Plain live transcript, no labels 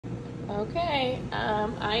Okay,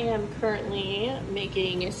 I am currently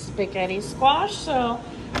making spaghetti squash, so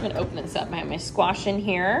I'm gonna open this up. I have my squash in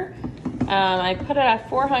here. I put it at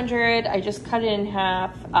 400. I just cut it in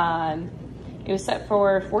half. It was set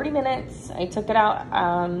for 40 minutes. I took it out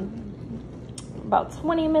about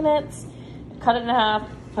 20 minutes, cut it in half,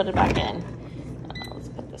 put it back in. Let's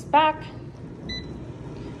put this back.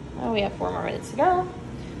 Oh, we have 4 more minutes to go.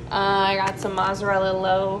 I got some mozzarella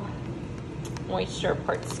low moisture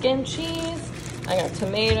part skim cheese. I got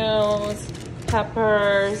tomatoes,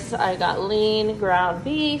 peppers. I got lean ground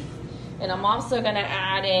beef. And I'm also gonna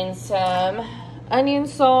add in some onion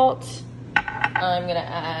salt. I'm gonna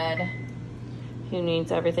add, who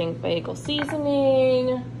needs everything, bagel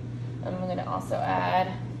seasoning. I'm gonna also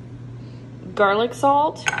add garlic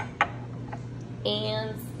salt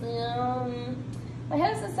and some, my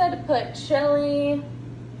husband said to put chili,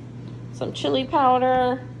 some chili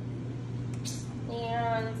powder,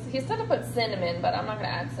 and he said to put cinnamon, but I'm not gonna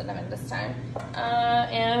add cinnamon this time,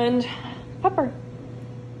 and pepper.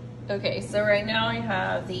 Okay, so right now I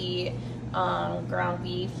have the ground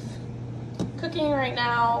beef cooking right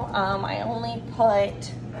now. I only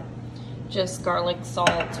put just garlic,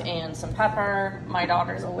 salt, and some pepper. My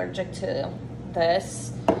daughter's allergic to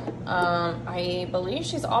this. I believe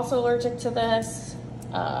she's also allergic to this.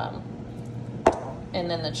 And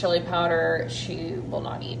then the chili powder she will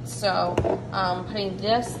not eat. So I'm putting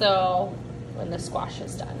this though when the squash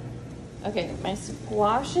is done. Okay, my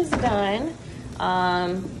squash is done.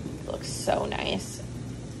 Looks so nice.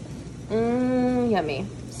 Yummy.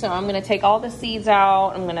 So I'm gonna take all the seeds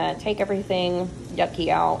out. I'm gonna take everything yucky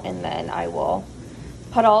out, and then I will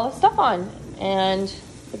put all the stuff on. And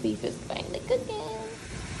the beef is finally cooking.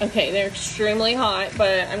 Okay, they're extremely hot,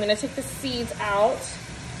 but I'm gonna take the seeds out.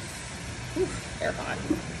 Oof, they're hot.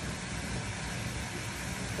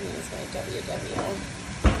 Use my WW.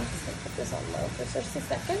 I'm just gonna put this on low for just a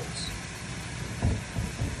second.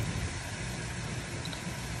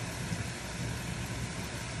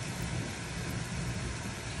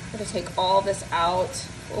 I'm gonna take all this out.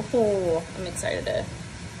 Oh, I'm excited to.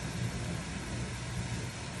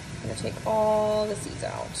 I'm gonna take all the seeds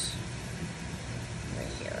out right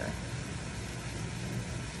here.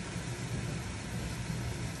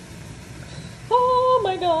 Oh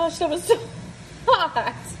my gosh, that was so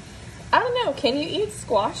hot. I don't know, can you eat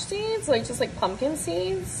squash seeds? Like just like pumpkin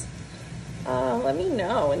seeds? Let me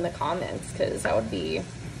know in the comments, because that'd be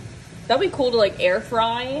cool to like air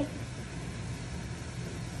fry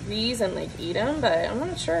these and like eat them, but I'm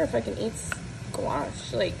not sure if I can eat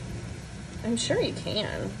squash. Like, I'm sure you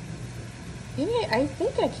can. Maybe I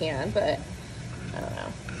think I can, but I don't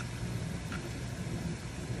know.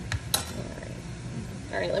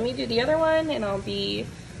 All right, let me do the other one and I'll be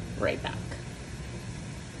right back.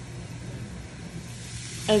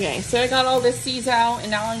 Okay, so I got all the seeds out, and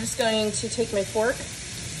now I'm just going to take my fork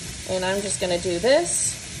and I'm just gonna do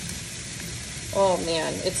this. Oh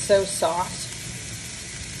man, it's so soft.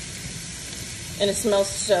 And it smells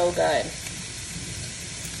so good.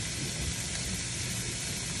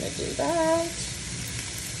 I'm gonna do that.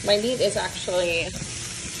 My meat is actually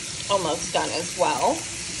almost done as well.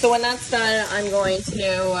 So when that's done, I'm going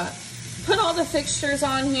to put all the fixtures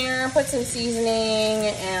on here, put some seasoning,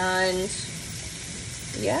 and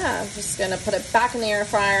yeah, I'm just gonna put it back in the air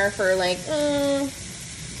fryer for like a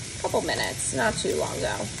couple minutes, not too long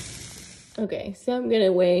though. Okay, so I'm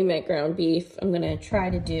gonna weigh my ground beef. I'm gonna try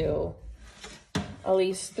to do at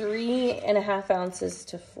least 3.5 ounces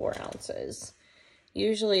to 4 ounces.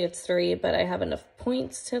 Usually it's 3, but I have enough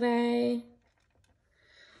points today.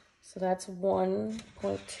 So that's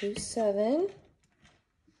 1.27.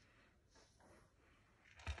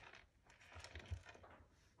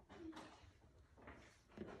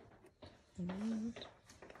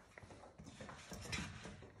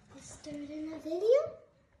 Starting a video?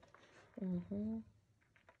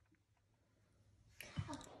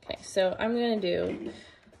 Okay, so I'm gonna do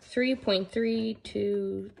 3.3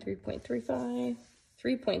 to 3.35,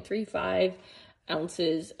 3.35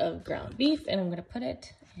 ounces of ground beef, and I'm gonna put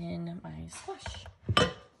it in my squash.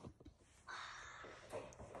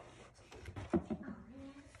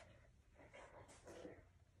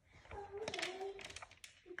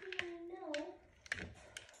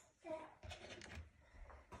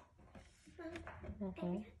 I got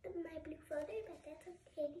my blue folder, but that's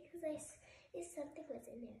okay because something was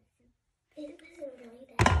in there. It wasn't really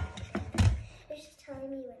that. It's just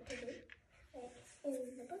telling me what to do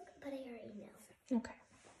in the book, but I already know. Okay.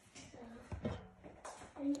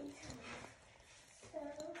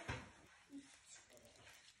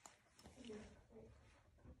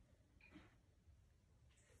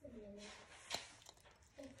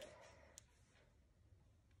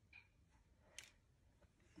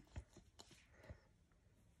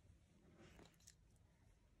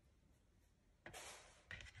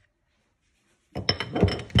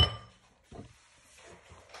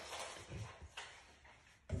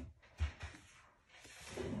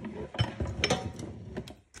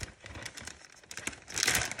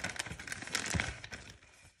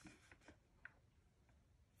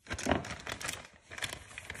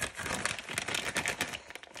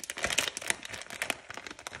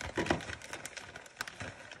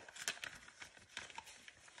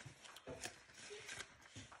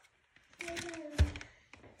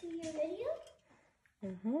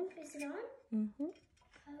 Is it on? Mm-hmm.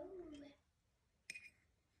 Oh.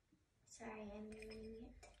 Sorry, I'm moving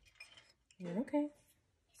it. You're okay.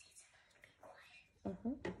 Is it supposed to be quiet?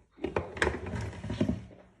 Mm-hmm.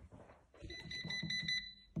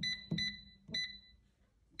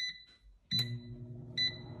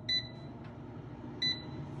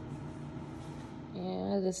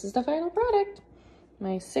 Yeah, this is the final product.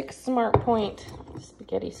 My 6 Smart Point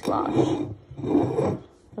spaghetti squash.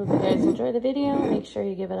 Hope you guys enjoy the video. Make sure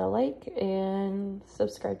you give it a like and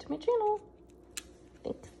subscribe to my channel.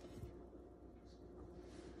 Thanks.